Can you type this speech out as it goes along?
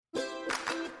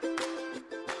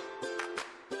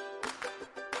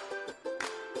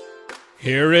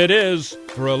Here it is,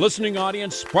 for a listening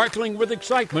audience sparkling with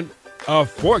excitement. A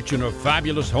fortune of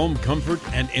fabulous home comfort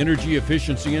and energy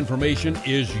efficiency information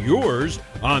is yours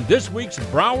on this week's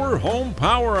Brower Home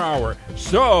Power Hour.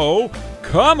 So,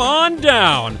 come on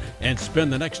down and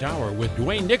spend the next hour with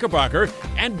Dwayne Knickerbocker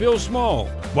and Bill Small.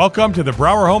 Welcome to the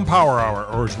Brower Home Power Hour,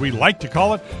 or as we like to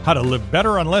call it, how to live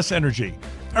better on less energy.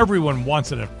 Everyone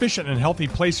wants an efficient and healthy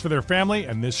place for their family,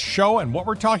 and this show and what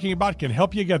we're talking about can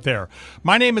help you get there.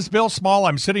 My name is Bill Small.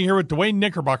 I'm sitting here with Dwayne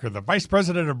Knickerbocker, the Vice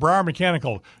President of Brower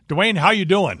Mechanical. Dwayne, how you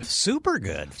doing? Super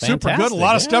good. Super good. A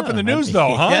lot of stuff in the news,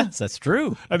 though, huh? Yes, that's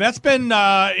true. That's been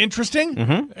interesting.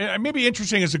 Mm-hmm. Maybe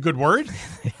interesting is a good word.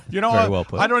 You know, Very well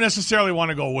put. I don't necessarily want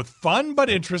to go with fun, but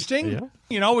interesting. Yeah.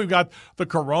 You know, we've got the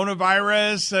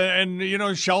coronavirus and, you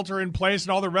know, shelter in place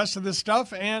and all the rest of this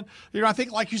stuff. And, you know, I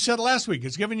think, like you said last week,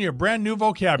 it's giving you a brand new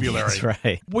vocabulary. That's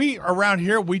right. We, around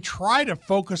here, we try to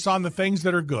focus on the things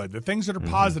that are good, the things that are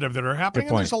positive that are happening.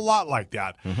 And there's a lot like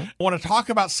that. I want to talk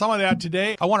about some of that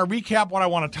today. I want to recap what I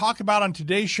want to talk about on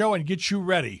today's show and get you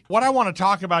ready. What I want to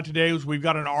talk about today is we've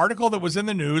got an article that was in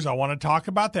the news. I want to talk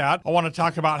about that. I want to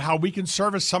talk about how we can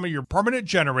service some of your permanent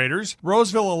generators.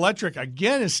 Roseville Electric,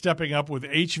 again, is stepping up with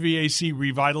HVAC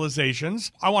revitalizations.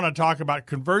 I want to talk about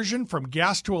conversion from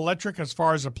gas to electric as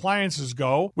far as appliances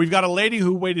go. We've got a lady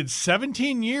who waited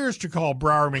 17 years to call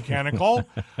Brower Mechanical.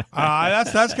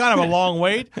 That's kind of a long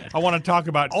wait. I want to talk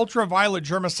about ultraviolet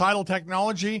germicidal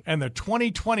technology and the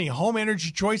 2020 home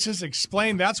energy choices.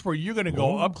 Explain that's where you're going to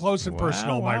go up close and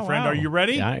personal, my friend. Are you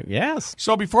ready? Yes.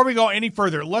 So before we go any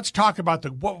further, let's talk about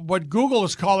what Google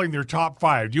is calling their top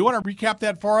 5. Do you want to recap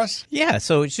that for us? Yeah,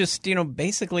 so it's just, you know,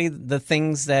 basically the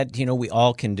things that, you know, we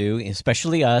all can do,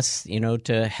 especially us, you know,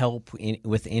 to help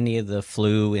with any of the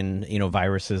flu and, you know,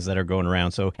 viruses that are going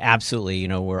around. So absolutely, you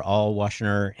know, we're all washing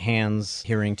our hands,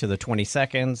 adhering to the 20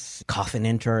 seconds, coughing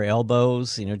into our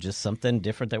elbows, you know, just something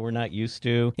different that we're not used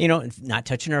to, you know, not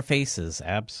touching our faces.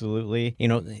 Absolutely. You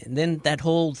know, then that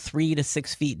whole 3 to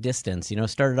 6 feet distance, you know,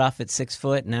 started off at 6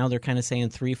 foot. Now they're kind of saying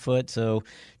 3 foot. So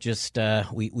just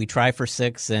we try for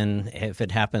 6, and if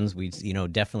it happens, we, you know,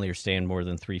 definitely are staying more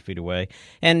than 3 feet away.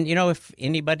 And, you know, if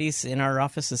anybody's in our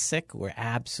office is sick, we're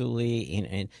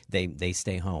absolutely, they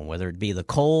stay home, whether it be the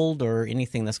cold or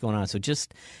anything that's going on. So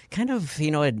just kind of, you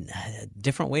know, a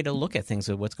different way to look at things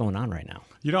of what's going on right now.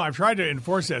 You know, I've tried to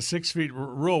enforce that 6 feet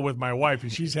rule with my wife,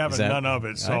 and she's having none of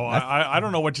it. So I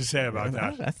don't know what to say about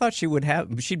that. I thought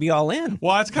she'd be all in.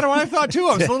 Well, that's kind of what I thought, too.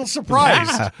 I was a little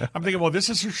surprised. I'm thinking, well, this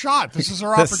is her shot. This is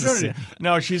her opportunity.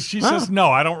 No, she says,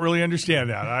 no, I don't really understand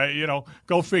that.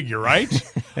 Go figure, right?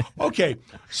 Okay.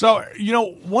 So, you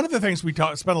know, one of the things we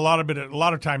spent a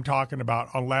lot of time talking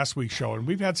about on last week's show, and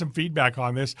we've had some feedback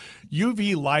on this,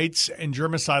 UV lights and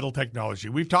germicidal technology.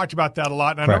 We've talked about that a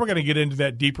lot, and I know we're going to get into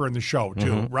that deeper in the show,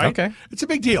 too, right? Okay. It's a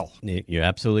big deal. You're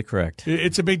absolutely correct.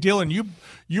 It's a big deal, and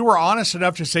you were honest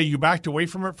enough to say you backed away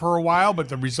from it for a while, but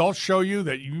the results show you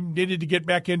that you needed to get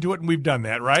back into it, and we've done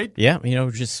that, right? Yeah, you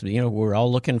know, just, you know, we're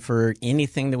all looking for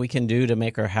anything that we can do to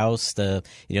make our house the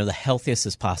healthiest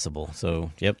as possible.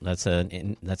 So, yep, that's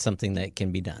something that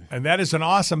can be done. And that is an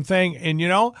awesome thing. And, you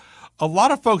know, a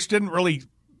lot of folks didn't really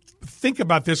think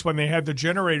about this when they had the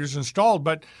generators installed,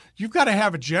 but you've got to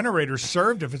have a generator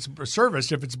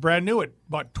serviced if it's brand new at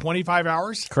about 25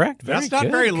 hours. Correct. That's not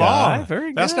very long.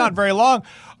 That's not very long.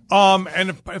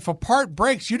 And if a part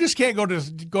breaks, you just can't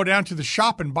go down to the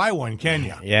shop and buy one, can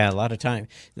you? Yeah, a lot of time.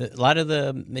 A lot of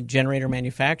the generator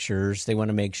manufacturers, they want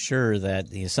to make sure that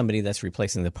somebody that's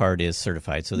replacing the part is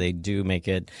certified. So they do make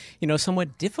it, you know,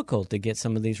 somewhat difficult to get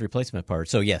some of these replacement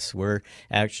parts. So yes, we're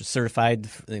actually certified.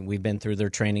 We've been through their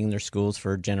training, their schools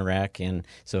for Generac, and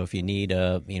so if you need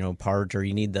a part or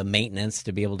you need the maintenance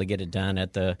to be able to get it done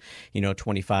at the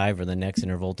 25 or the next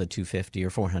interval to 250 or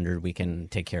 400, we can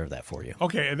take care of that for you.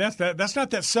 Okay, and that's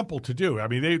not that simple to do. I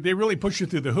mean, they really push you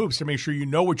through the hoops to make sure you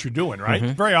know what you're doing, right?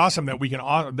 It's very awesome that we can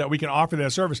offer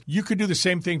that service. You could do the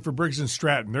same thing for Briggs &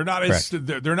 Stratton. They're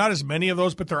not as many of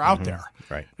those, but they're out there.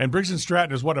 Right. And Briggs &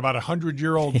 Stratton is about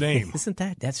 100-year-old name. Isn't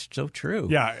that's so true?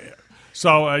 Yeah.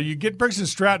 So you get Briggs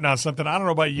 & Stratton on something. I don't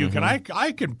know about you.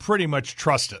 I can pretty much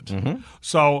trust it.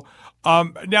 So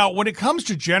now when it comes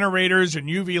to generators and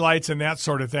UV lights and that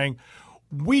sort of thing,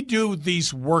 we do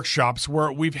these workshops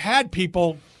where we've had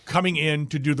people coming in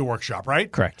to do the workshop,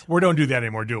 right? Correct. We don't do that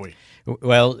anymore, do we?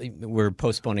 Well, we're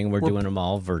postponing. We're doing them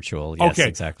all virtual. Yes, okay.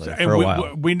 Exactly. So, for a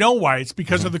while. We know why. It's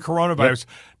because of the coronavirus.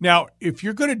 Yep. Now, if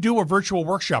you're going to do a virtual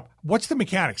workshop, what's the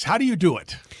mechanics? How do you do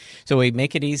it? So we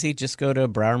make it easy. Just go to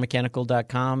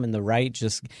BrowerMechanical.com. In the right,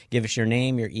 just give us your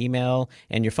name, your email,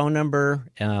 and your phone number.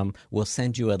 We'll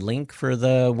send you a link for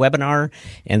the webinar.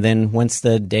 And then once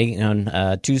the day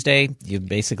on Tuesday, you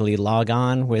basically log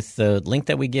on with the link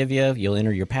that we give you. You'll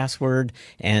enter your password,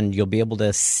 and you'll be able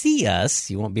to see us.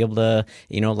 You won't be able to,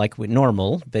 like with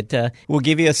normal, but we'll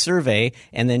give you a survey,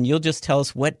 and then you'll just tell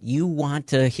us what you want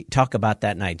to talk about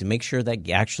that night to make sure that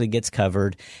actually gets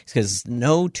covered, because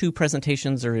no two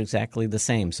presentations are exactly the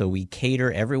same. So we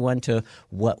cater everyone to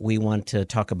what we want to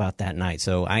talk about that night.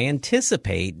 So I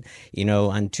anticipate,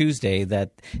 on Tuesday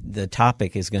that the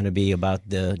topic is going to be about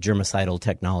the germicidal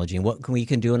technology and what we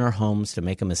can do in our homes to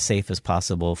make them as safe as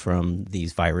possible from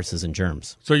these viruses and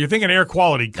germs. So you're thinking air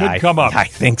quality could come up. I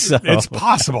think so. It's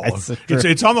possible.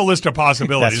 It's on the list of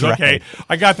possibilities. That's okay, right.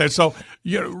 I got that. So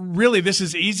really, this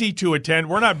is easy to attend.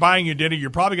 We're not buying you dinner.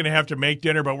 You're probably going to have to make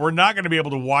dinner, but we're not going to be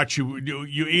able to watch you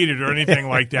eat it or anything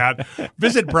like that.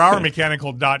 Visit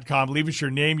BrowerMechanical.com. Leave us your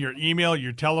name, your email,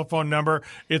 your telephone number.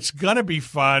 It's going to be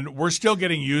fun. We're still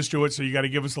getting used to it, so you got to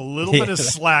give us a little bit of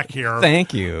slack here.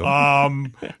 Thank you.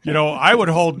 I would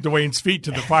hold Dwayne's feet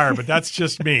to the fire, but that's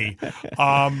just me.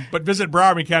 But visit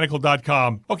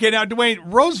BrowerMechanical.com. Okay, now, Dwayne,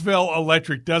 Roseville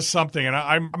Electric does something, and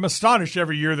I'm astonished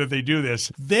every year that they do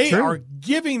this. They are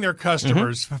giving their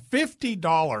customers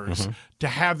 $50 to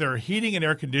have their heating and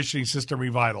air conditioning system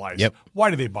revitalized. Yep.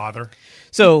 Why do they bother?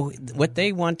 So what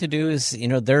they want to do is,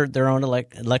 they're their own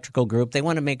electrical group. They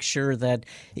want to make sure that,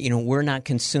 we're not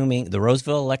consuming, the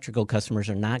Roseville Electrical customers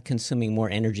are not consuming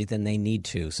more energy than they need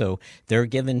to. So they're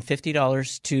giving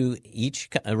 $50 to each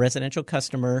residential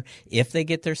customer if they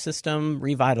get their system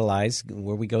revitalized,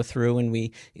 where we go through and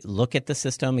we look at the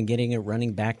system and getting it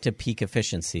running back to peak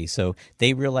efficiency. So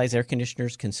they realize air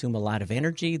conditioners consume a lot of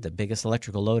energy, the biggest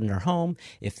electrical load in our home.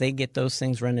 If they get those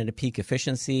things running at peak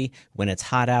efficiency, when it's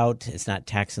hot out, it's not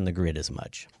taxing the grid as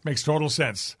much. Makes total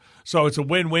sense. So it's a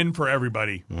win-win for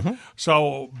everybody.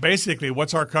 So basically,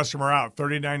 what's our customer out?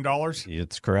 $39?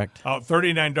 It's correct.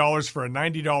 $39 for a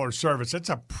 $90 service. That's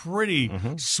a pretty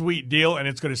sweet deal, and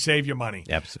it's going to save you money.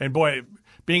 Absolutely. And boy,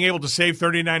 being able to save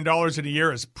 $39 in a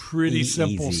year is pretty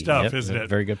simple stuff, isn't it?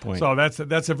 Very good point. So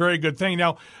that's a very good thing.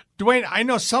 Now, Dwayne, I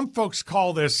know some folks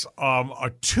call this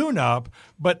a tune-up,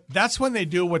 but that's when they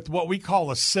do what we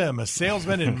call a sim, a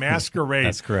salesman in masquerade.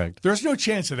 That's correct. There's no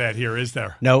chance of that here, is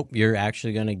there? Nope. You're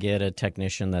actually going to get a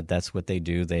technician that's what they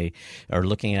do. They are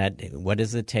looking at what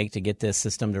does it take to get this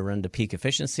system to run to peak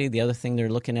efficiency. The other thing they're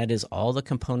looking at is all the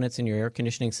components in your air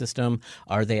conditioning system,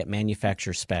 are they at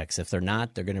manufacturer specs? If they're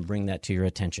not, they're going to bring that to your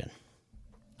attention.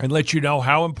 And let you know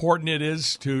how important it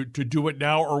is to do it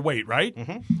now or wait, right?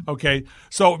 Okay.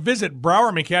 So visit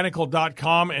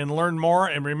BrowerMechanical.com and learn more.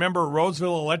 And remember,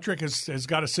 Roseville Electric has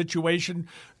got a situation.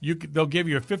 They'll give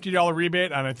you a $50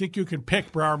 rebate, and I think you can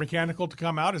pick Brower Mechanical to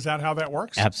come out. Is that how that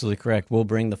works? Absolutely correct. We'll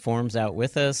bring the forms out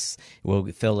with us. We'll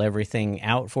fill everything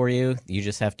out for you. You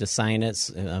just have to sign it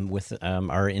with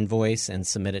our invoice and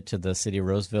submit it to the city of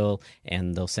Roseville,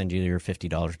 and they'll send you your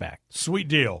 $50 back. Sweet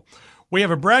deal. We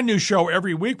have a brand new show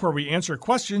every week where we answer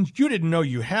questions you didn't know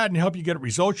you had and help you get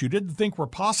results you didn't think were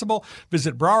possible.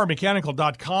 Visit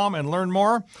BrowerMechanical.com and learn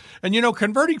more. And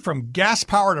converting from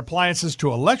gas-powered appliances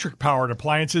to electric-powered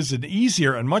appliances is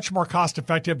easier and much more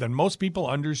cost-effective than most people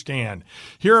understand.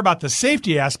 Hear about the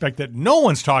safety aspect that no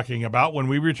one's talking about when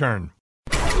we return.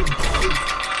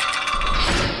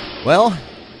 Well,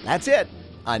 that's it.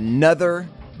 Another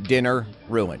dinner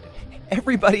ruined.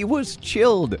 Everybody was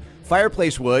chilled.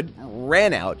 Fireplace wood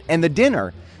ran out, and the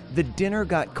dinner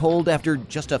got cold after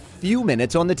just a few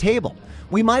minutes on the table.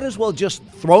 We might as well just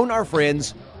thrown our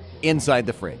friends inside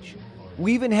the fridge.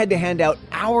 We even had to hand out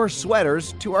our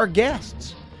sweaters to our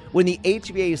guests. When the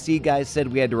HVAC guys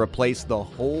said we had to replace the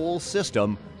whole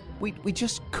system, we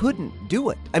just couldn't do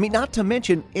it. I mean, not to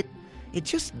mention, it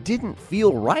just didn't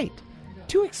feel right.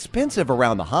 Too expensive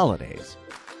around the holidays.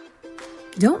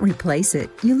 Don't replace it.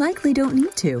 You likely don't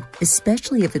need to,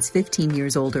 especially if it's 15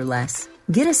 years old or less.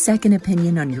 Get a second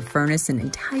opinion on your furnace and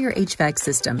entire HVAC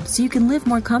system so you can live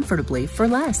more comfortably for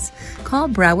less. Call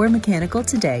Brower Mechanical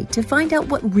today to find out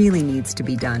what really needs to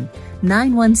be done.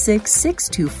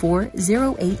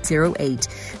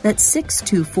 916-624-0808. That's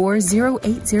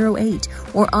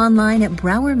 624-0808 or online at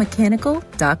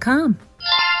browermechanical.com.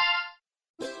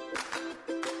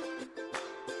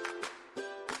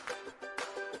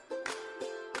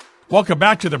 Welcome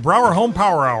back to the Brower Home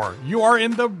Power Hour. You are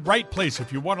in the right place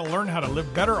if you want to learn how to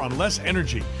live better on less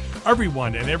energy.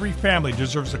 Everyone and every family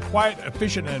deserves a quiet,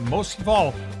 efficient, and most of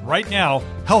all, right now,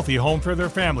 healthy home for their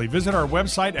family. Visit our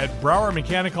website at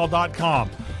BrowerMechanical.com.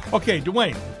 Okay,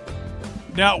 Dwayne,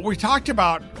 now we talked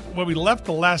about when we left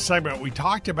the last segment, we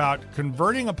talked about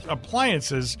converting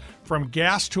appliances from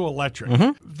gas to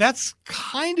electric. That's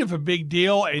kind of a big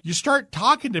deal. And you start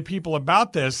talking to people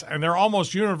about this, and they're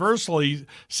almost universally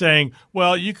saying,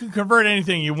 well, you can convert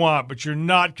anything you want, but you're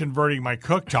not converting my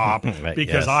cooktop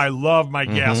because I love my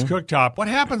gas cooktop. What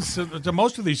happens to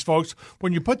most of these folks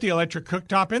when you put the electric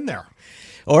cooktop in there?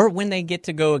 Or when they get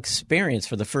to go experience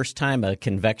for the first time a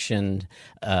convection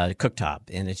cooktop.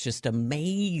 And it's just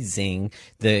amazing,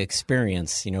 the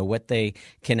experience, what they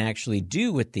can actually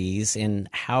do with these and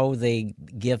how they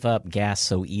give up gas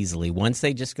so easily once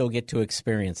they just go get to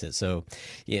experience it. So,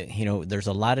 there's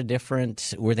a lot of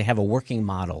different where they have a working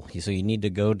model. So you need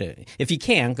to go to, if you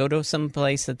can, go to some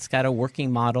place that's got a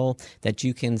working model that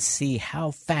you can see how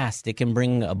fast it can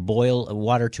bring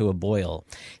water to a boil.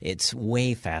 It's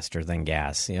way faster than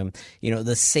gas.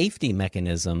 The safety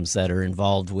mechanisms that are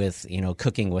involved with,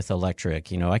 cooking with electric.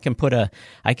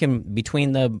 I can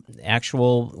between the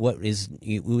actual, what is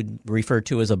you would refer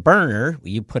to as a burner,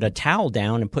 you put a towel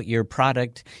down and put your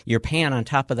pan on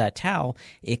top of that towel,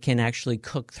 it can actually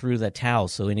cook through the towel.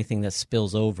 So anything that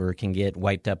spills over can get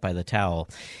wiped up by the towel.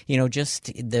 Just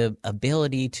the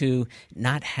ability to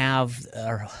not have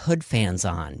our hood fans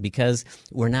on because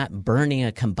we're not burning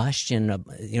a combustion of,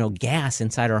 gas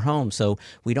inside our home. So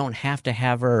we don't have to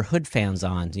have our hood fans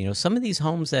on. Some of these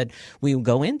homes that we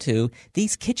go into,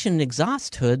 these kitchen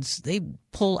exhaust hoods, they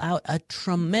pull out a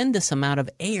tremendous amount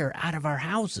of air out of our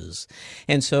houses.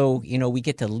 And so, we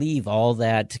get to leave all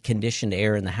that conditioned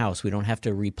air in the house. We don't have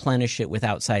to replenish it with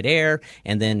outside air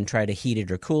and then try to heat it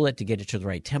or cool it to get it to the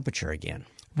right temperature again.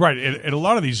 Right, and a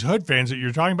lot of these hood fans that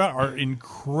you're talking about are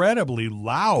incredibly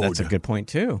loud. That's a good point,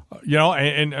 too.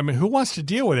 And I mean, who wants to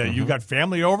deal with it? You got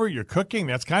family over, you're cooking,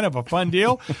 that's kind of a fun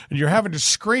deal, and you're having to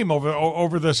scream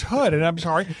over this hood, and I'm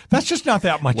sorry, that's just not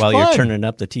that much fun. While you're turning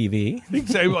up the TV.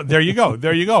 Well, there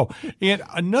you go. And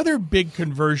another big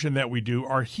conversion that we do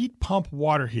are heat pump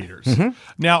water heaters.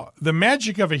 Now, the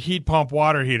magic of a heat pump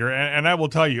water heater, and I will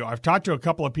tell you, I've talked to a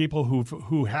couple of people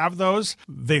who have those.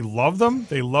 They love them.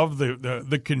 They love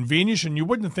the convenience, and you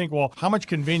wouldn't think, well, how much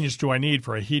convenience do I need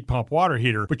for a heat pump water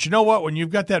heater? But you know what? When you've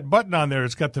got that button on there,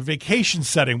 it's got the vacation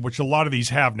setting, which a lot of these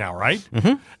have now, right?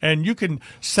 And you can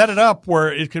set it up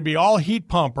where it could be all heat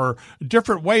pump or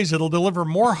different ways. It'll deliver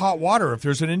more hot water if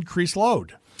there's an increased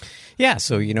load. Yeah,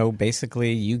 so,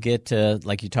 basically you get,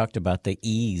 like you talked about, the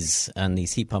ease on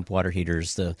these heat pump water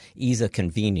heaters, the ease of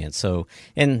convenience. So,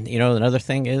 and, another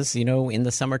thing is, in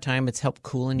the summertime, it's helped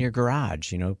cool in your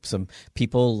garage. Some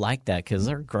people like that because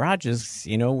our garages,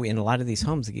 in a lot of these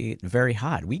homes, get very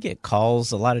hot. We get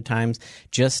calls a lot of times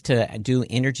just to do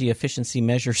energy efficiency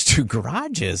measures to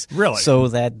garages. Really? So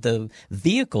that the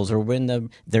vehicles, or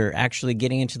when they're actually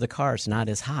getting into the car, it's not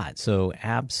as hot. So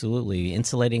absolutely,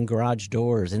 insulating garage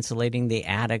doors, insulating the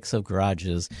attics of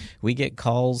garages. We get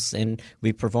calls, and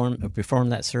we perform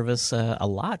that service a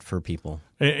lot for people.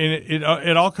 And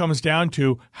it all comes down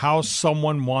to how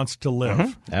someone wants to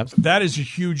live. Absolutely. That is a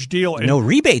huge deal. No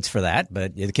rebates for that,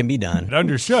 but it can be done.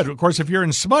 Understood. Of course, if you're in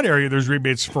SMUD area, there's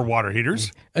rebates for water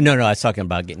heaters. No, I was talking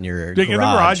about getting your in the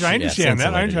garage. I understand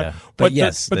that. I understand. Yeah. But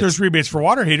yes, but there's rebates for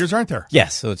water heaters, aren't there?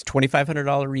 Yes. So it's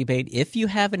 $2,500 rebate if you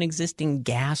have an existing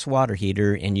gas water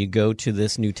heater and you go to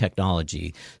this new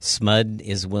technology. SMUD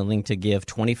is willing to give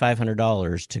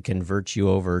 $2,500 to convert you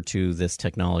over to this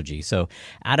technology. So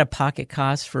out-of-pocket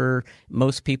cost for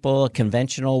most people,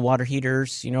 conventional water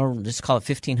heaters, just call it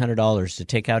 $1,500 to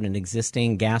take out an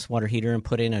existing gas water heater and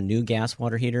put in a new gas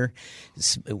water heater.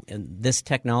 This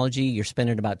technology, you're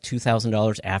spending about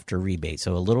 $2,000 after rebate.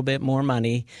 So a little bit more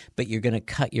money, but you're going to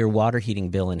cut your water heating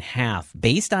bill in half.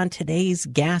 Based on today's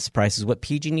gas prices, what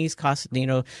PG&E's cost,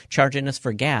 charging us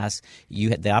for gas,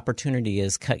 the opportunity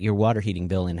is cut your water heating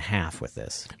bill in half with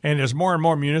this. And as more and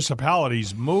more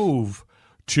municipalities move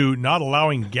to not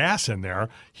allowing gas in there,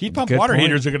 heat pump water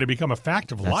heaters are going to become a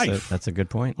fact of life. That's a good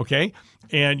point. Okay?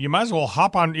 And you might as well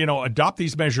hop on, adopt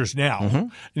these measures now.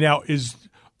 Now, is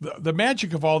the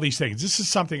magic of all these things, this is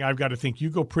something I've got to think you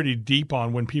go pretty deep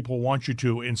on when people want you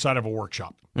to inside of a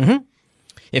workshop.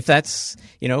 If that's,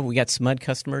 we got SMUD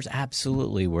customers,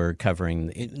 absolutely we're covering.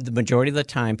 The majority of the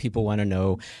time, people want to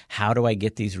know, how do I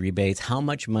get these rebates? How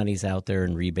much money's out there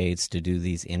in rebates to do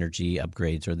these energy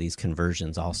upgrades or these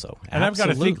conversions also? And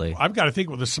absolutely. I've got to think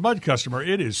with a SMUD customer,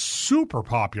 it is super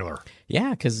popular.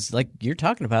 Yeah, because like you're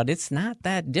talking about, it's not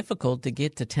that difficult to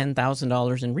get to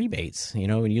 $10,000 in rebates.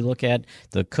 When you look at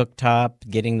the cooktop,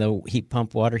 getting the heat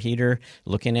pump water heater,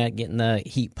 looking at getting the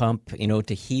heat pump,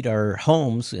 to heat our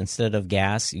homes instead of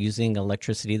gas, gas, using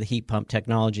electricity, the heat pump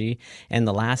technology, and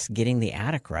the last, getting the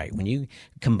attic right. When you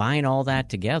combine all that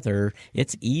together,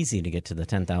 it's easy to get to the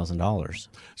 $10,000.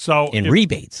 So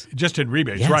rebates. Just in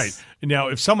rebates, yes. Right. Now,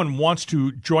 if someone wants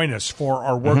to join us for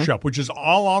our workshop, which is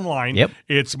all online,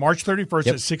 it's March 31st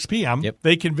at 6 p.m.,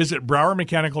 they can visit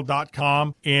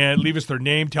BrowerMechanical.com and leave us their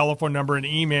name, telephone number, and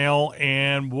email,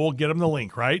 and we'll get them the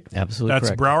link, right? Absolutely That's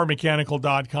correct.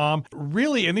 BrowerMechanical.com.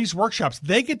 Really, in these workshops,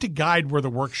 they get to guide where the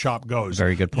workshop goes.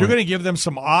 Very good point. You're going to give them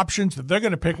some options that they're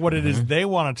going to pick what it is they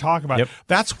want to talk about.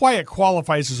 That's why it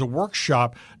qualifies as a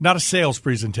workshop, not a sales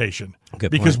presentation.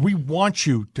 Because we want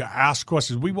you to ask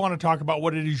questions. We want to talk about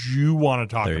what it is you want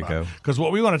to talk about. There you go. Because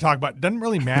what we want to talk about doesn't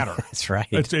really matter. That's right.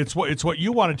 It's what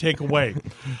you want to take away.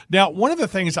 Now, one of the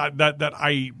things that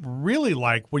I really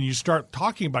like when you start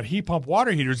talking about heat pump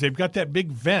water heaters, they've got that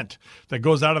big vent that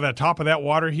goes out of the top of that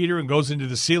water heater and goes into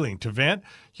the ceiling to vent.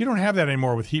 You don't have that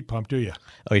anymore with heat pump, do you?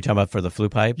 Oh, you're talking about for the flue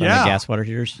pipe on the gas water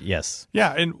heaters? Yes.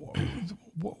 Yeah, and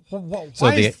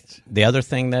so the other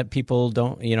thing that people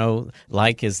don't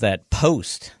like is that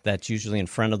post that's usually in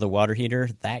front of the water heater.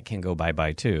 That can go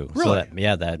bye-bye too. Really?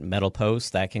 So that metal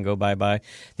post, that can go bye-bye.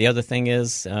 The other thing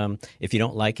is if you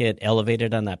don't like it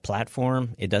elevated on that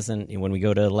platform, it doesn't. When we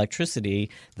go to electricity,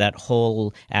 that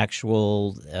whole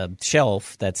actual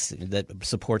shelf that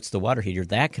supports the water heater,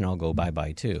 that can all go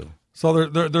bye-bye too. So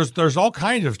there's all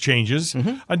kinds of changes.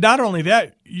 And not only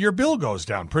that, your bill goes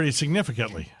down pretty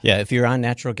significantly. Yeah, if you're on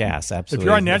natural gas, absolutely. If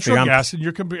you're on natural gas and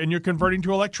you're converting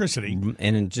to electricity.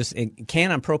 And it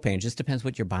can on propane, it just depends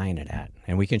what you're buying it at.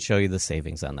 And we can show you the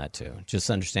savings on that too. Just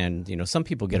understand, some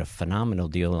people get a phenomenal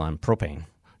deal on propane.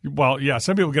 Well, yeah,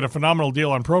 some people get a phenomenal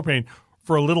deal on propane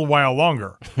for a little while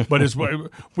longer. But as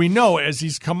we know, as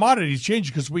these commodities change,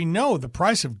 because we know the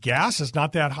price of gas is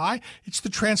not that high, it's the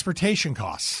transportation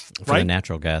costs, for right? The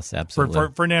natural gas, absolutely.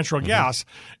 For natural gas.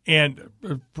 And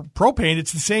propane,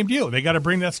 it's the same deal. They got to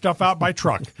bring that stuff out by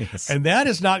truck. Yes. And that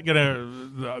is not going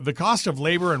to – the cost of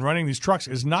labor and running these trucks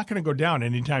is not going to go down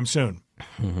anytime soon.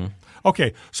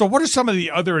 Okay, so what are some of the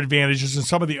other advantages and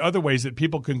some of the other ways that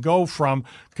people can go from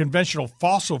conventional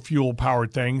fossil fuel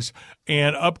powered things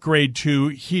and upgrade to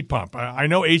heat pump? I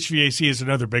know HVAC is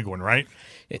another big one, right?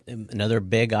 Another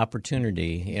big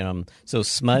opportunity. So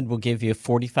SMUD will give you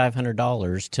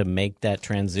 $4,500 to make that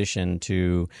transition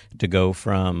to go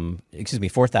from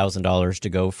 $4,000 to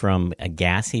go from a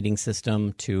gas heating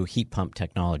system to heat pump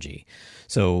technology.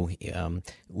 So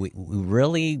we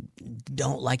really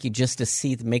don't like you just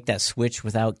to make that switch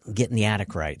without getting the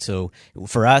attic right. So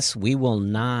for us, we will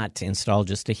not install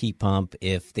just a heat pump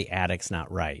if the attic's not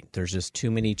right. There's just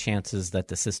too many chances that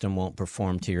the system won't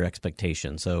perform to your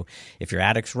expectations. So if your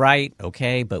attic's right,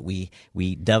 okay, but we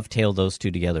dovetail those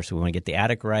two together. So we want to get the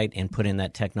attic right and put in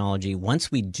that technology.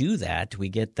 Once we do that, we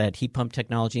get that heat pump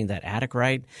technology and that attic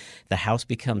right, the house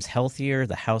becomes healthier,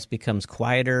 the house becomes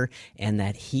quieter, and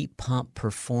that heat pump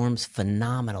performs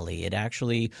phenomenally. It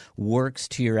actually works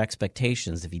to your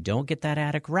expectations. If you don't get that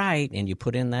attic right and you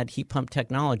put in that heat pump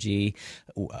technology,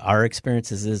 our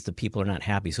experiences is the people are not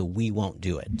happy, so we won't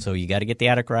do it. So you got to get the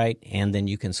attic right, and then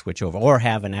you can switch over or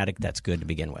have an attic that's good to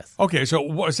begin with. Okay, so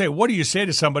what do you say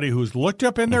to somebody who's looked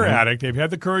up in their attic, they've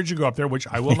had the courage to go up there, which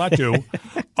I will not do,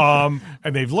 and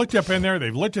they've looked up in there,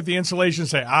 they've looked at the insulation and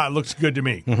say, it looks good to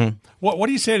me. What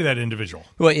do you say to that individual?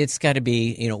 Well, it's got to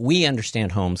be, we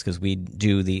understand homes because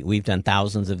we've done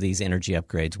thousands of these energy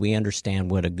upgrades. We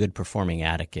understand what a good performing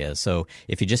attic is. So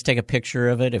if you just take a picture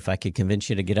of it, if I could convince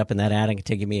you to get up in that attic and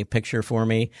take me a picture for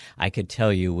me, I could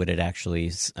tell you would it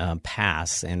actually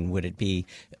pass, and would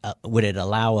it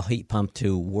allow a heat pump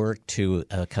to work to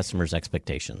a customer's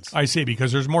expectations. I see,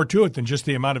 because there's more to it than just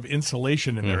the amount of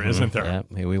insulation in there, isn't there?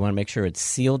 Yeah. We want to make sure it's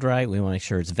sealed right. We want to make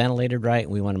sure it's ventilated right.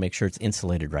 We want to make sure it's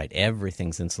insulated right.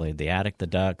 Everything's insulated, the attic, the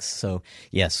ducts. So,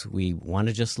 yes, we want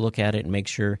to just look at it and make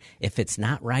sure if it's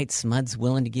not right, SMUD's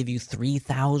willing to give you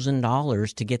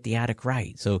 $3,000 to get the attic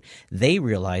right. So they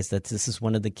realize that this is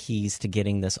one of the keys to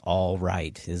getting this all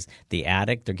right, is the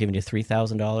attic. They're giving you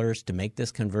 $3,000 to make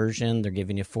this conversion. They're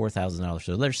giving you $4,000.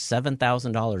 So there's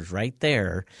 $7,000 right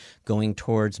there going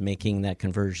towards making that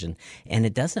conversion. And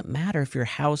it doesn't matter if your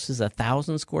house is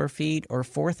 1,000 square feet or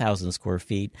 4,000 square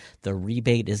feet, the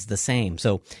rebate is the same.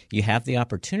 So you have the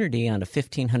opportunity on a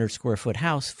 1,500 square foot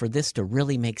house for this to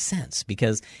really make sense,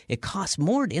 because it costs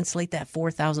more to insulate that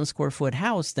 4,000 square foot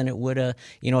house than it would a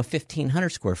 1,500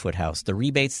 square foot house. The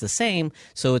rebate's the same,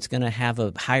 so it's going to have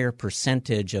a higher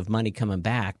percentage of money coming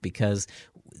back because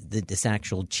it's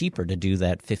actually cheaper to do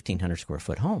that 1,500 square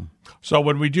foot home. So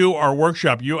when we do our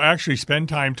workshop, you actually spend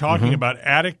time talking about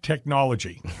attic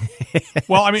technology.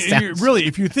 Well, I mean, really,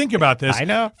 if you think about this, I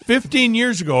know. 15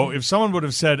 years ago, if someone would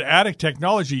have said attic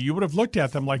technology, you would have looked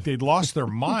at them like they'd lost their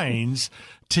minds.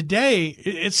 Today,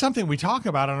 it's something we talk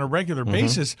about on a regular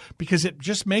basis because it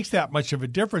just makes that much of a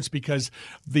difference because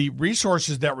the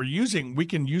resources that we're using, we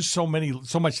can use so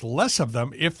much less of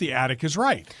them if the attic is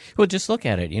right. Well, just look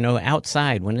at it.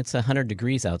 Outside, when it's 100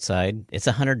 degrees outside, it's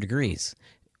 100 degrees.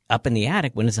 Up in the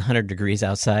attic, when it's 100 degrees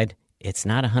outside, it's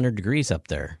not 100 degrees up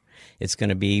there. It's going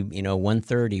to be,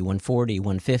 130, 140,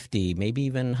 150, maybe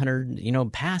even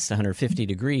 100, past 150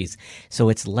 degrees. So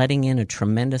it's letting in a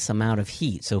tremendous amount of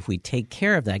heat. So if we take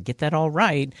care of that, get that all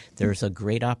right, there's a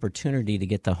great opportunity to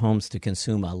get the homes to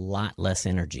consume a lot less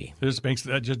energy.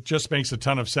 That just makes a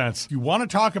ton of sense. If you want to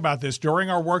talk about this during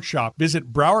our workshop,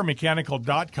 visit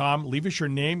BrowerMechanical.com. Leave us your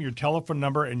name, your telephone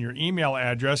number, and your email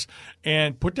address,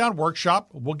 and put down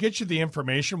workshop. We'll get you the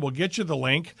information. We'll get you the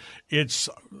link. It's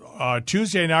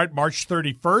Tuesday night, March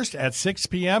 31st at 6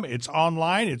 p.m. It's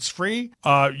online. It's free.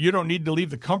 You don't need to leave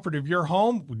the comfort of your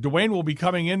home. Dwayne will be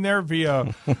coming in there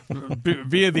via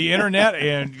the internet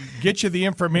and get you the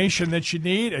information that you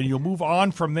need, and you'll move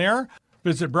on from there.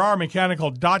 Visit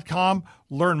BrowerMechanical.com.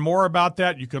 Learn more about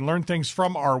that. You can learn things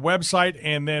from our website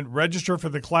and then register for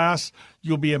the class.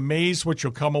 You'll be amazed what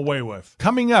you'll come away with.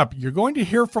 Coming up, you're going to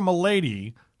hear from a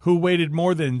lady who waited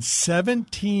more than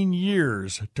 17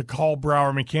 years to call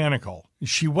Brower Mechanical.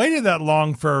 She waited that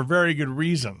long for a very good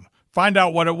reason. Find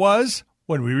out what it was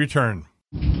when we return.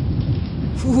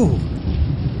 Whew.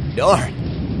 Darn.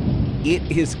 It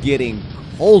is getting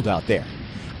cold out there.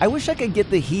 I wish I could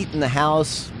get the heat in the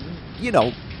house,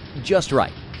 just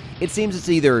right. It seems it's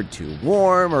either too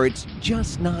warm or it's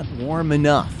just not warm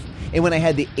enough. And when I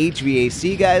had the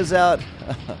HVAC guys out,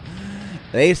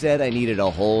 they said I needed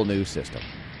a whole new system.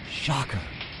 Shocker.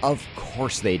 Of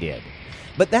course they did.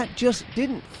 But that just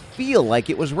didn't feel like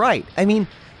it was right. I mean,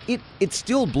 it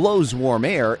still blows warm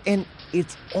air, and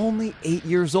it's only 8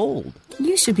 years old.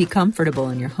 You should be comfortable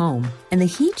in your home, and the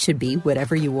heat should be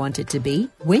whatever you want it to be,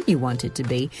 when you want it to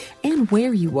be, and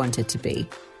where you want it to be.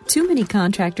 Too many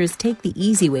contractors take the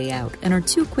easy way out and are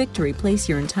too quick to replace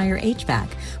your entire HVAC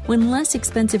when less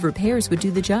expensive repairs would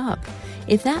do the job.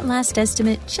 If that last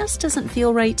estimate just doesn't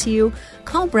feel right to you,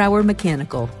 call Brower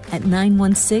Mechanical at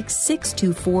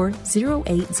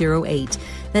 916-624-0808.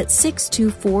 That's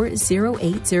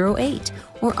 624-0808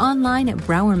 or online at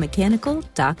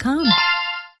browermechanical.com.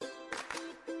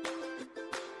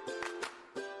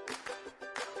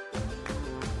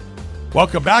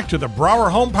 Welcome back to the Brower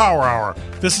Home Power Hour.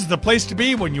 This is the place to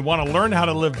be when you want to learn how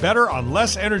to live better on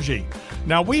less energy.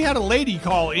 Now, we had a lady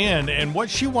call in, and what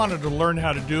she wanted to learn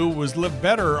how to do was live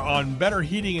better on better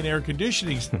heating and air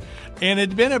conditioning. And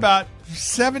it'd been about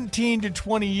 17 to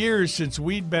 20 years since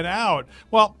we'd been out.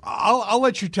 Well, I'll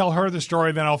let you tell her the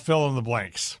story, then I'll fill in the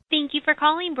blanks. Thank you for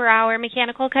calling Brower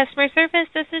Mechanical Customer Service.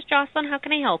 This is Jocelyn. How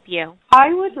can I help you?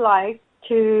 I would like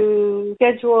to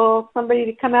schedule somebody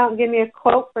to come out and give me a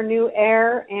quote for new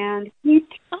air and heat.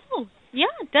 Oh, yeah,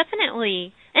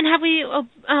 definitely. And have we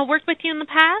worked with you in the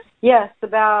past? Yes,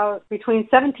 about between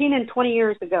 17 and 20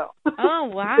 years ago. Oh,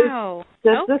 wow.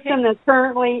 The system that's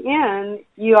currently in,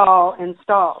 you all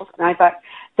installed. And I thought,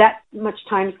 that much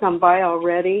time's gone by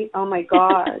already. Oh, my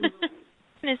God.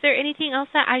 Is there anything else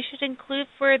that I should include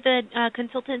for the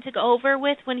consultant to go over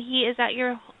with when he is at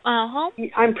your home?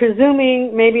 I'm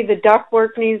presuming maybe the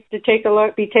ductwork needs to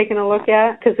be taken a look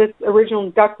at, because it's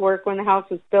original ductwork when the house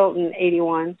was built in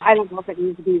 81. I don't know if it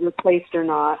needs to be replaced or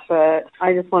not, but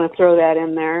I just want to throw that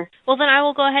in there. Well, then I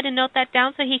will go ahead and note that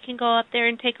down so he can go up there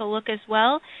and take a look as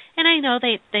well. And I know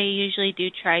they usually do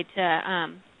try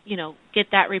to get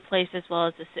that replaced as well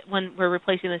as when we're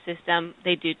replacing the system,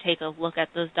 they do take a look at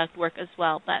those ductwork as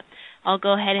well. But I'll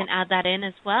go ahead and add that in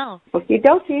as well. Okie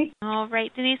dokie. All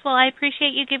right, Denise. Well, I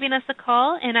appreciate you giving us a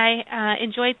call, and I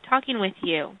enjoyed talking with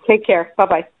you. Take care.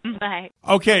 Bye-bye. Bye.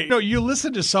 Okay, you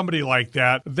listen to somebody like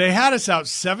that. They had us out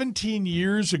 17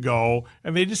 years ago,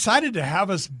 and they decided to have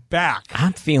us back.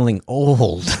 I'm feeling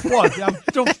old. Well, I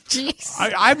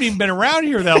haven't even been around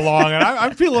here that long, and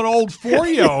I'm feeling old for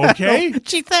you, okay?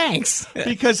 Gee, thanks.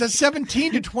 Because that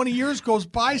 17 to 20 years goes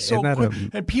by so quick,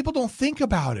 and people don't think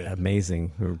about it.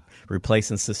 Amazing. We're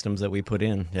replacing systems that we put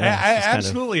in. Yeah,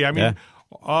 absolutely.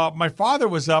 my father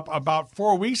was up about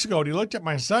 4 weeks ago, and he looked at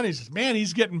my son. He says, man,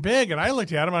 he's getting big. And I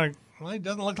looked at him, and Well, it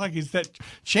doesn't look like he's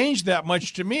changed that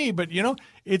much to me, but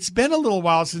it's been a little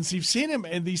while since you've seen him,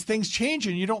 and these things change,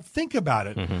 and you don't think about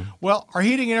it. Mm-hmm. Well, our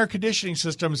heating and air conditioning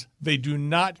systems, they do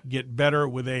not get better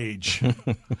with age.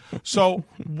 So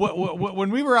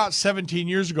when we were out 17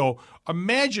 years ago,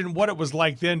 imagine what it was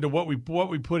like then to what we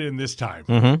put in this time.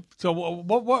 Mm-hmm. So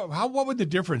what would the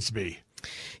difference be?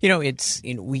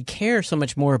 We care so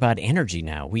much more about energy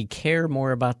now. We care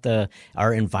more about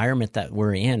our environment that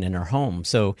we're in our home.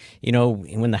 So,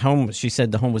 when she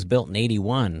said the home was built in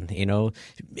 81,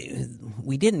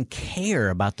 we didn't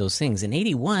care about those things. In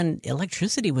 81,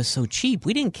 electricity was so cheap.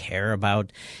 We didn't care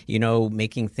about,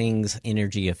 making things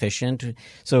energy efficient.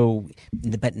 So,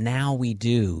 but now we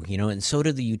do, and so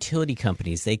do the utility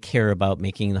companies. They care about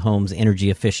making the homes energy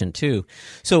efficient too.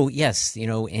 So, yes,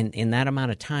 in that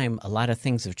amount of time, a lot of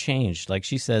things have changed. Like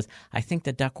she says, I think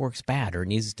the ductwork's bad or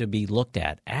needs to be looked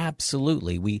at.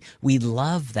 Absolutely. We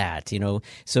love that,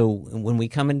 So when we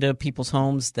come into people's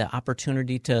homes, the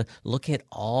opportunity to look at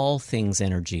all things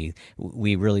energy,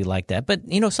 we really like that. But,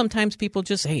 sometimes people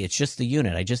just, hey, it's just the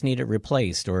unit. I just need it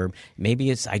replaced. Or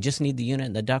maybe I just need the unit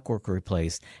and the ductwork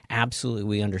replaced. Absolutely,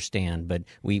 we understand. But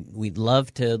we'd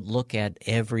love to look at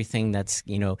everything that's,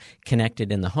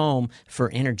 connected in the home for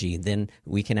energy. Then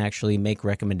we can actually make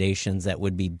recommendations that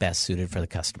would be best suited for the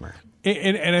customer.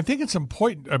 And I think it's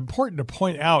important to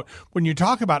point out when you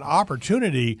talk about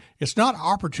opportunity, it's not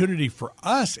opportunity for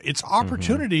us. It's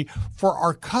opportunity for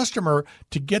our customer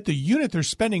to get the unit they're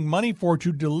spending money for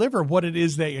to deliver what it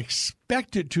is they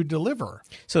expect it to deliver.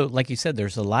 So like you said,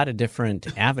 there's a lot of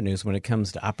different avenues when it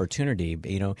comes to opportunity.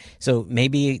 So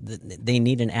maybe they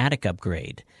need an attic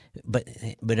upgrade. But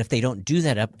if they don't do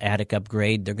that attic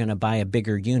upgrade, they're going to buy a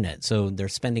bigger unit. So they're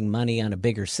spending money on a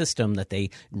bigger system that they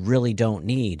really don't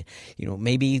need.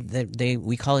 Maybe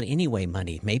we call it anyway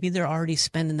money. Maybe they're already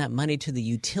spending that money to the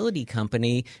utility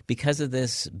company because of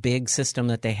this big system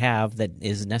that they have that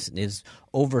is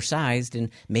oversized, and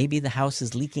maybe the house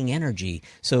is leaking energy.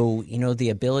 So, the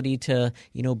ability to,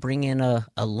 bring in a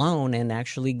loan and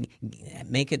actually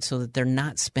make it so that they're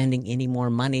not spending any more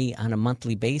money on a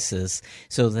monthly basis,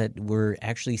 so that we're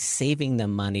actually saving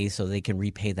them money so they can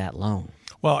repay that loan.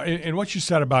 Well, and what you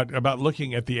said about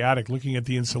looking at the attic, looking at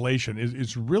the insulation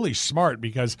is really smart,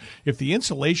 because if the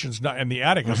insulation's not and the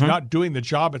attic is not doing the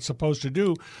job it's supposed to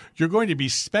do, you're going to be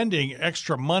spending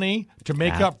extra money to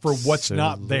make up for what's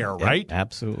not there, right?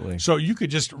 Absolutely. So you could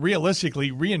just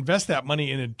realistically reinvest that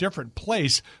money in a different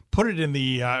place, put it in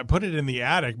the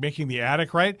attic, making the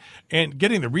attic right, and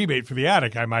getting the rebate for the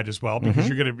attic. I might as well, because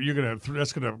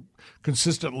that's gonna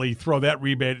consistently throw that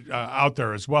rebate out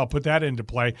there as well. Put that into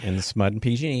play. And the SMUD and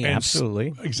PG&E,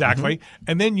 absolutely. Exactly.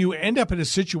 And then you end up in a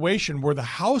situation where the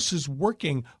house is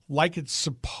working like it's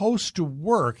supposed to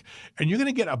work, and you're going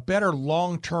to get a better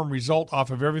long-term result off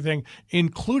of everything,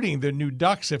 including the new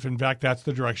ducts, if in fact that's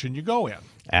the direction you go in.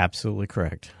 Absolutely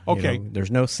correct. Okay.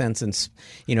 There's no sense in,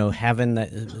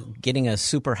 getting a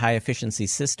super high efficiency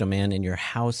system in, and your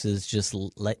house is just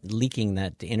leaking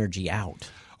that energy out.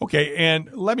 Okay, and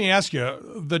let me ask you,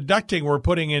 the ducting we're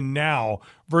putting in now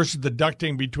versus the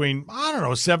ducting between,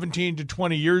 17 to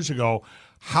 20 years ago,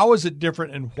 how is it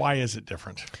different, and why is it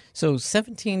different? So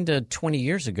 17 to 20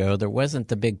 years ago, there wasn't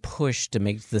the big push to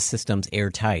make the systems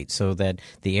airtight, so that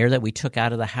the air that we took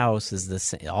out of the house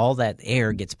all that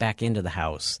air gets back into the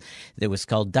house. It was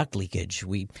called duct leakage.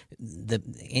 The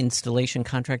installation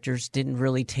contractors didn't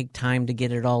really take time to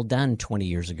get it all done 20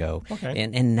 years ago. Okay.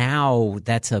 And now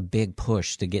that's a big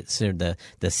push to get the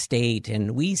state,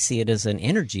 and we see it as an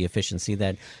energy efficiency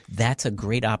that's a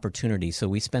great opportunity. So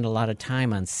we spend a lot of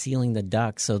time on sealing the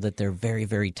ducts so that they're very,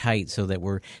 very tight, so that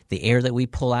the air that we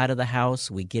pull out of the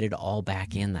house, we get it all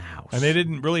back in the house. And they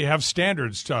didn't really have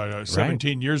standards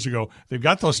 17 years ago. They've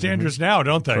got those standards now,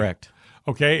 don't they? Correct.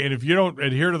 Okay, and if you don't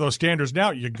adhere to those standards now,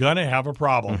 you're gonna have a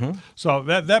problem. So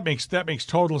that makes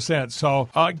total sense. So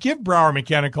give Brower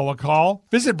Mechanical a call.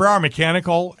 Visit Brower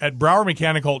Mechanical at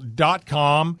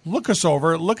browermechanical.com. Look us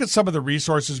over. Look at some of the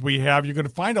resources we have. You're going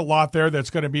to find a lot there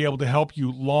that's going to be able to help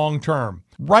you long term.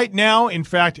 Right now, in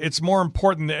fact, it's more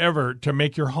important than ever to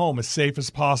make your home as safe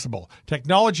as possible.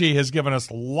 Technology has given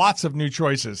us lots of new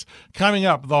choices. Coming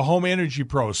up, the Home Energy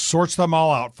Pro sorts them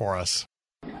all out for us.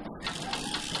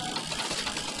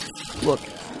 Look,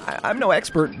 I'm no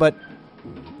expert, but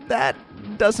that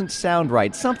doesn't sound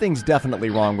right. Something's definitely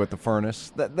wrong with the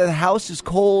furnace. The house is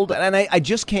cold, and I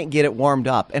just can't get it warmed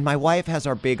up. And my wife has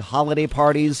our big holiday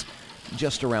parties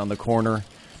just around the corner.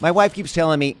 My wife keeps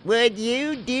telling me, would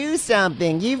you do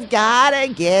something? You've got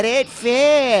to get it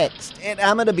fixed. And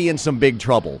I'm going to be in some big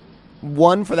trouble.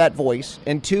 One, for that voice,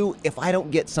 and two, if I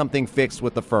don't get something fixed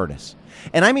with the furnace.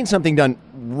 And I mean something done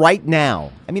right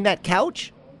now. I mean, that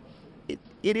couch,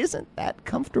 it isn't that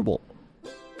comfortable.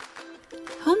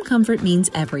 Home comfort means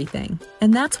everything,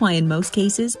 and that's why in most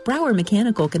cases, Brower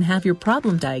Mechanical can have your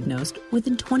problem diagnosed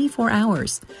within 24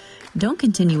 hours. Don't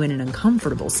continue in an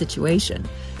uncomfortable situation.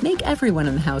 Make everyone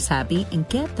in the house happy and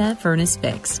get that furnace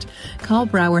fixed. Call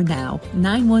Brower now,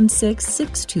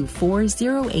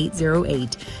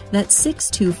 916-624-0808. That's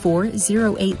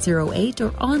 624-0808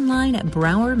 or online at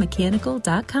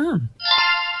browermechanical.com.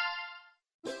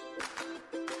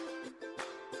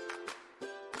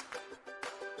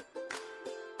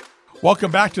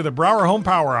 Welcome back to the Brower Home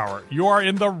Power Hour. You are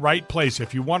in the right place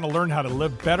if you want to learn how to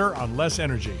live better on less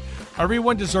energy.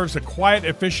 Everyone deserves a quiet,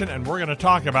 efficient, and we're going to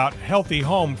talk about healthy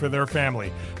home for their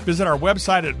family. Visit our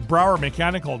website at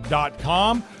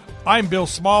browermechanical.com. I'm Bill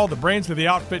Small, the brains of the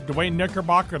outfit, Dwayne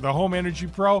Knickerbocker, the home energy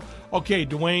pro. Okay,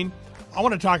 Dwayne, I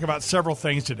want to talk about several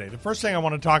things today. The first thing I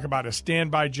want to talk about is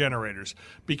standby generators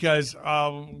because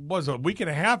was a week and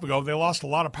a half ago, they lost a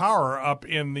lot of power up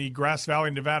in the Grass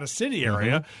Valley, Nevada City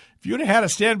area. Mm-hmm. If you'd have had a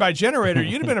standby generator,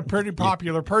 you'd have been a pretty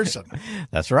popular person.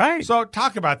 That's right. So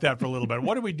talk about that for a little bit.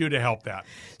 What do we do to help that?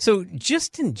 So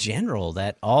just in general,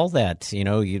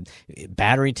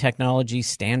 battery technology,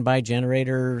 standby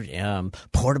generator,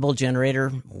 portable generator,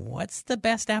 what's the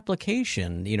best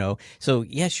application? So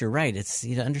yes, you're right. It's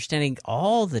understanding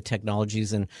all the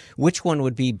technologies and which one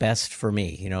would be best for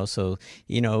me. So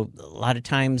a lot of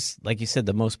times, like you said,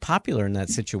 the most popular in that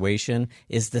situation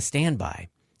is the standby.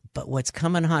 But what's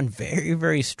coming on very,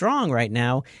 very strong right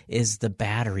now is the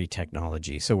battery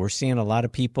technology. So we're seeing a lot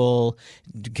of people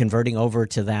converting over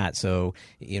to that. So,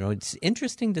 it's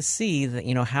interesting to see that,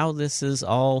 how this is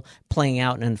all playing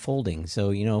out and unfolding.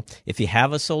 So, if you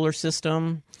have a solar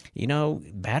system,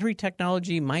 battery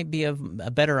technology might be a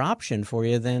better option for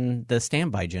you than the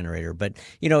standby generator. But,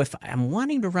 if I'm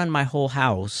wanting to run my whole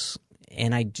house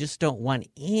and I just don't want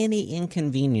any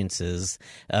inconveniences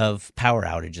of power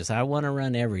outages. I want to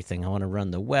run everything. I want to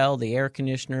run the well, the air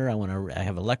conditioner. I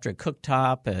have electric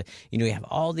cooktop. You have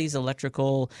all these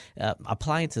electrical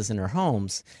appliances in our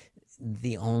homes.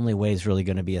 The only way is really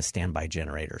going to be a standby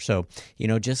generator. So,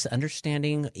 just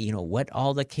understanding, what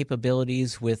all the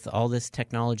capabilities with all this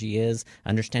technology is,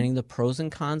 understanding the pros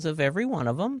and cons of every one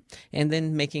of them, and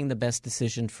then making the best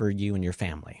decision for you and your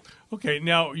family. Okay,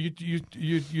 now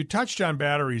you touched on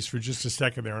batteries for just a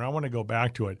second there, and I want to go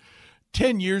back to it.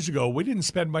 10 years ago, we didn't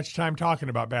spend much time talking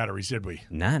about batteries, did we?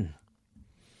 None.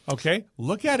 Okay,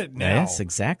 look at it now. Yes,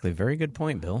 exactly. Very good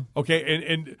point, Bill. Okay,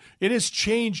 and it has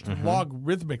changed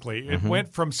logarithmically. It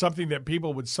went from something that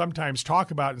people would sometimes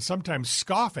talk about and sometimes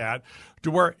scoff at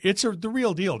to where it's the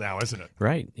real deal now, isn't it?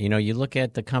 Right. You look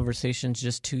at the conversations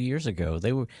just 2 years ago.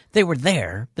 They were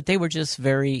there, but they were just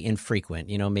very infrequent.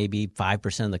 Maybe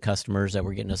 5% of the customers that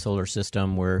were getting a solar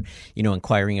system were,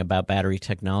 inquiring about battery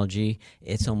technology.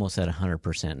 It's almost at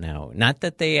 100% now. Not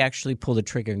that they actually pull the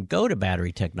trigger and go to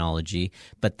battery technology,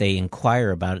 but they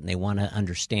inquire about it and they want to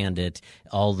understand it,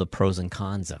 all the pros and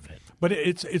cons of it. But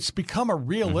it's become a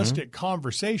realistic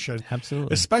conversation.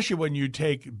 Absolutely. Especially when you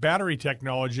take battery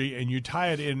technology and you tie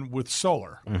it in with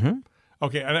solar. Mm-hmm.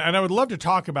 Okay, and I would love to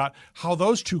talk about how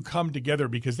those two come together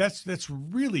because that's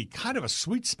really kind of a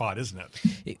sweet spot, isn't it?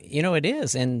 It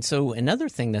is. And so another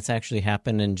thing that's actually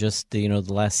happened in just the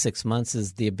last 6 months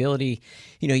is the ability,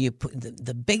 you put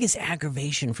the biggest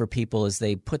aggravation for people is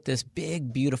they put this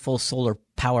big, beautiful solar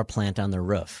power plant on their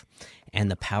roof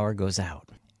and the power goes out.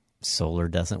 Solar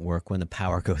doesn't work when the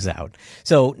power goes out.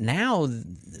 So now,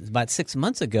 about 6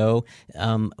 months ago,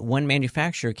 one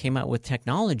manufacturer came out with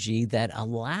technology that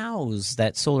allows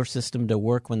that solar system to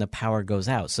work when the power goes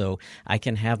out. So I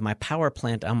can have my power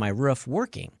plant on my roof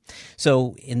working.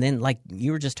 So, and then like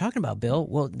you were just talking about, Bill,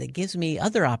 well, it gives me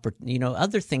other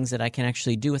things that I can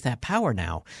actually do with that power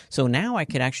now. So now I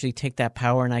could actually take that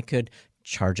power and I could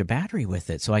charge a battery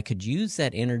with it. So I could use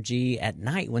that energy at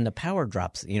night when the power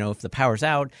drops. If the power's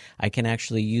out, I can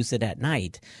actually use it at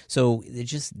night. So it's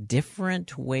just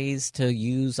different ways to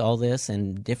use all this,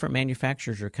 and different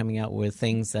manufacturers are coming out with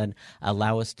things that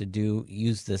allow us to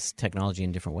use this technology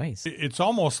in different ways. It's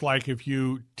almost like if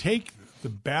you take the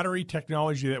battery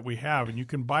technology that we have and you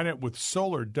combine it with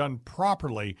solar done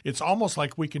properly, it's almost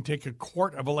like we can take a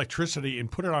quart of electricity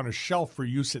and put it on a shelf for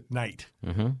use at night.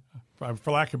 Mm-hmm.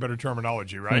 for lack of better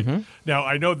terminology, right? Now,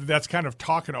 I know that that's kind of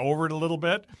talking over it a little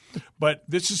bit, but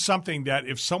this is something that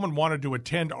if someone wanted to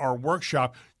attend our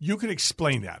workshop, you can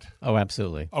explain that. Oh,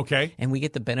 absolutely. Okay. And we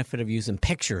get the benefit of using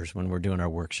pictures when we're doing our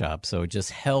workshop. So it just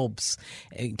helps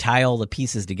tie all the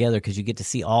pieces together because you get to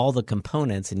see all the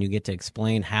components and you get to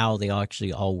explain how they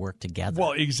actually all work together.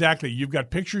 Well, exactly. You've got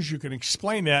pictures. You can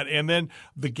explain that. And then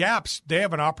the gaps, they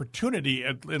have an opportunity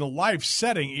in a live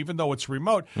setting, even though it's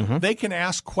remote, they can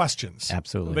ask questions.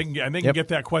 Absolutely. They can get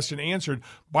that question answered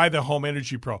by the Home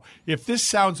Energy Pro. If this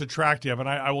sounds attractive, and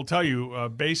I will tell you,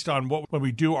 based on when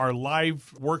we do our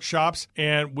live workshops,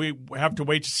 and we have to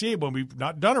wait to see when we've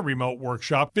not done a remote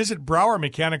workshop, visit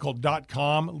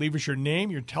BrowerMechanical.com. Leave us your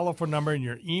name, your telephone number, and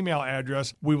your email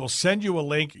address. We will send you a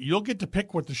link. You'll get to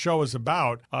pick what the show is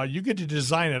about. You get to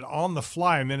design it on the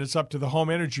fly, and then it's up to the Home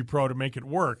Energy Pro to make it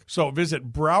work. So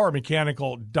visit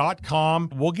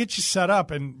BrowerMechanical.com. We'll get you set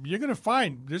up, and you're going to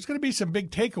find there's going to be some big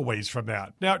takeaways from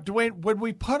that. Now, Dwayne, when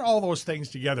we put all those things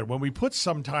together, when we put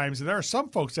sometimes, and there are some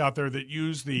folks out there that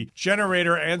use the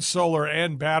generator and solar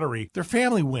and battery, their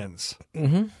family wins.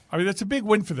 I mean, that's a big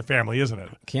win for the family, isn't it?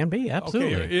 Can be,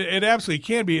 absolutely. Okay, it absolutely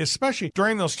can be, especially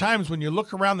during those times when you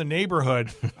look around the neighborhood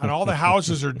and all the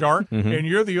houses are dark, and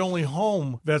you're the only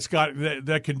home that's got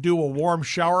that can do a warm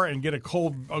shower and get a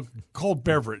cold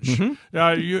beverage.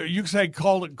 You say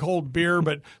cold beer,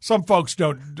 but some folks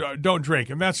don't drink,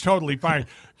 and that's totally fine.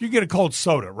 You get a cold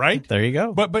soda, right? There you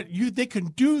go. But they can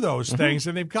do those things,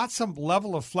 and they've got some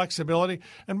level of flexibility,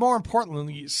 and more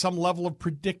importantly, some level of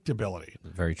predictability.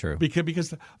 Very true.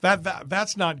 Because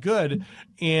that's not good,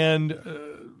 and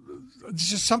it's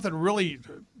just something really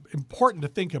important to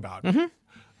think about.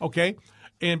 Okay.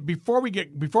 And before we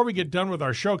get done with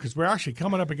our show, because we're actually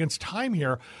coming up against time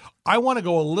here, I want to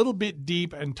go a little bit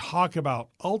deep and talk about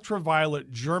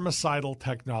ultraviolet germicidal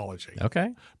technology.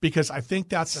 Okay. Because I think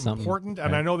that's important,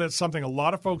 and I know that's something a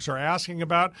lot of folks are asking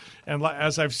about. And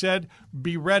as I've said,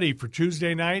 be ready for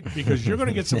Tuesday night because you're going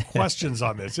to get some questions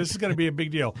on this. This is going to be a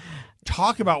big deal.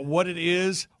 Talk about what it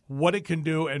is, what it can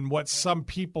do, and what some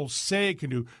people say it can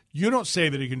do. You don't say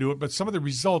that it can do it, but some of the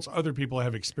results other people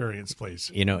have experienced,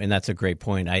 please. And that's a great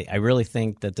point. I really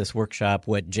think that this workshop,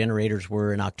 what generators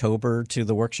were in October to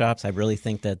the workshops, I really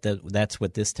think that's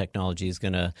what this technology is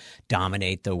going to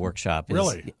dominate the workshop.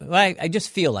 Really? I just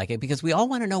feel like it because we all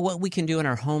want to know what we can do in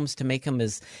our homes to make them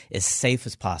as safe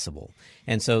as possible.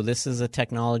 And so this is a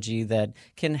technology that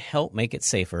can help make it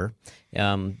safer.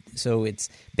 So it's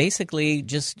basically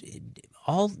just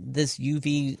all this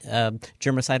UV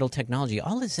germicidal technology,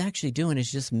 all it's actually doing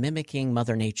is just mimicking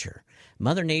Mother Nature.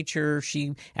 Mother Nature,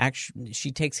 she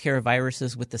takes care of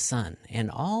viruses with the sun, and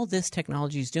all this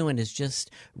technology is doing is just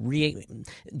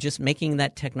making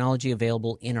that technology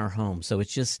available in our home. So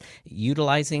it's just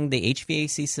utilizing the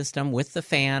HVAC system with the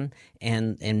fan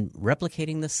and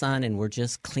replicating the sun, and we're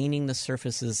just cleaning the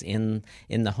surfaces in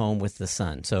the home with the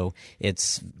sun. So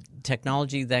it's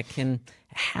technology that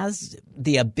has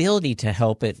the ability to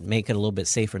help it make it a little bit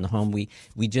safer in the home. We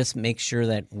just make sure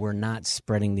that we're not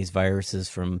spreading these viruses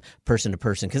from person to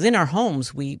person. Because in our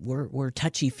homes, we're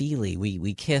touchy-feely.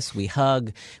 We kiss, we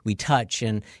hug, we touch.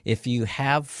 And if you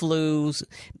have flus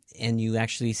and you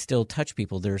actually still touch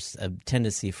people, there's a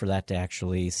tendency for that to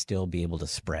actually still be able to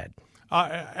spread.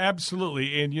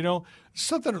 Absolutely. And,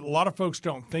 something a lot of folks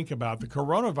don't think about, the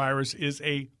coronavirus is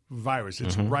a virus.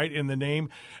 It's right in the name.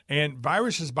 And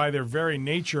viruses, by their very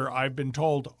nature, I've been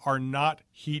told, are not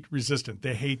heat resistant.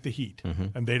 They hate the heat,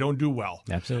 and they don't do well.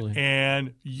 Absolutely.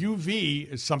 And UV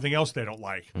is something else they don't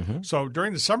like. So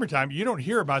during the summertime, you don't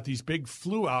hear about these big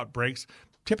flu outbreaks,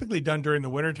 typically done during the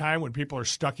wintertime when people are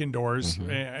stuck indoors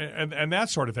and that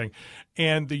sort of thing.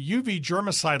 And the UV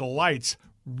germicidal lights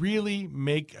really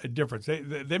make a difference.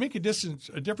 They make a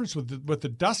difference with the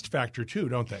dust factor too,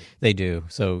 don't they? They do.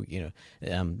 So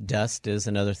dust is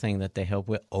another thing that they help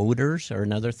with. Odors are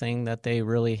another thing that they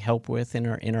really help with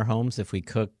in our homes. If we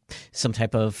cook some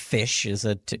type of fish, is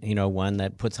one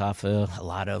that puts off a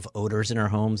lot of odors in our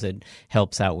homes. It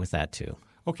helps out with that too.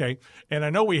 Okay. And I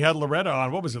know we had Loretta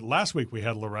on. What was it? Last week we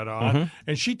had Loretta on.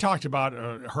 And she talked about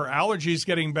her allergies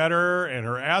getting better and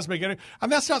her asthma getting –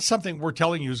 and that's not something we're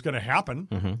telling you is going to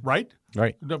happen, right?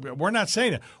 Right. No, we're not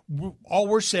saying that. All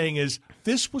we're saying is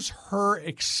this was her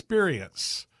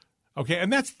experience. Okay,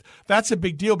 and that's a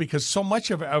big deal because so much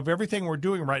of everything we're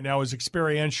doing right now is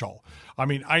experiential. I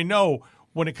mean, I know –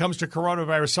 when it comes to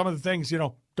coronavirus, some of the things,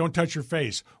 don't touch your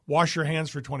face, wash your hands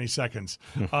for 20 seconds,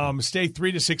 stay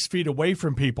 3 to 6 feet away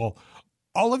from people.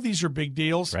 all of these are big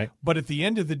deals, right? But at the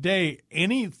end of the day,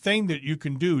 anything that you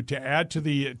can do to add to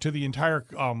the entire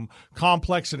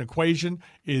complex and equation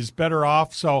is better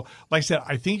off. So, like I said,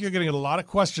 I think you're going to get a lot of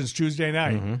questions Tuesday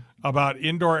night about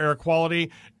indoor air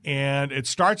quality, and it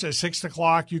starts at 6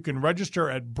 o'clock. You can register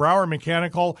at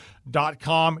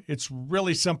BrowerMechanical.com. It's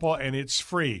really simple, and it's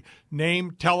free.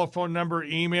 Name, telephone number,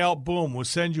 email, boom, we'll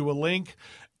send you a link.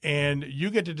 And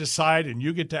you get to decide and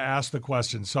you get to ask the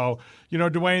question. So,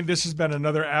 Dwayne, this has been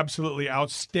another absolutely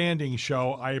outstanding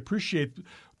show. I appreciate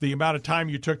the amount of time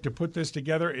you took to put this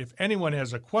together. If anyone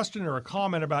has a question or a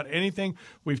comment about anything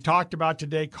we've talked about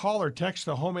today, call or text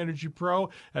the Home Energy Pro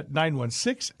at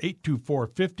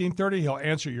 916-824-1530. He'll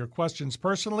answer your questions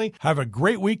personally. Have a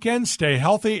great weekend. Stay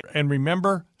healthy. And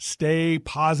remember, stay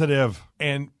positive.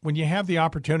 And when you have the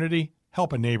opportunity,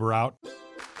 help a neighbor out.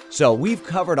 So we've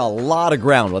covered a lot of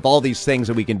ground with all these things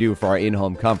that we can do for our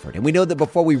in-home comfort. And we know that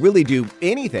before we really do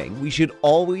anything, we should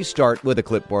always start with a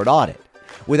clipboard audit.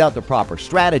 Without the proper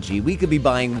strategy, we could be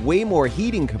buying way more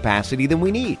heating capacity than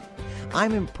we need.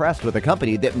 I'm impressed with a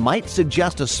company that might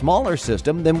suggest a smaller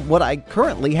system than what I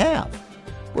currently have.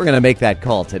 We're going to make that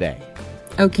call today.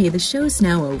 Okay, the show's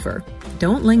now over.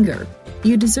 Don't linger.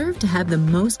 You deserve to have the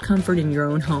most comfort in your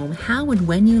own home how and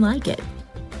when you like it.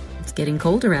 It's getting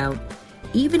colder out.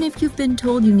 Even if you've been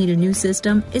told you need a new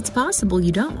system, it's possible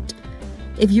you don't.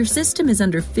 If your system is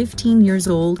under 15 years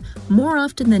old, more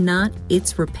often than not,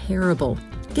 it's repairable.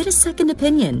 Get a second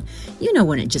opinion. You know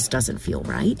when it just doesn't feel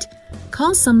right.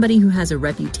 Call somebody who has a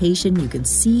reputation you can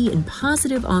see in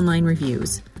positive online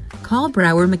reviews. Call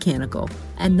Brower Mechanical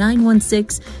at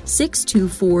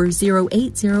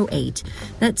 916-624-0808.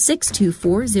 That's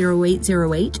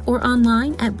 624-0808 or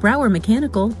online at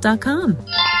browermechanical.com.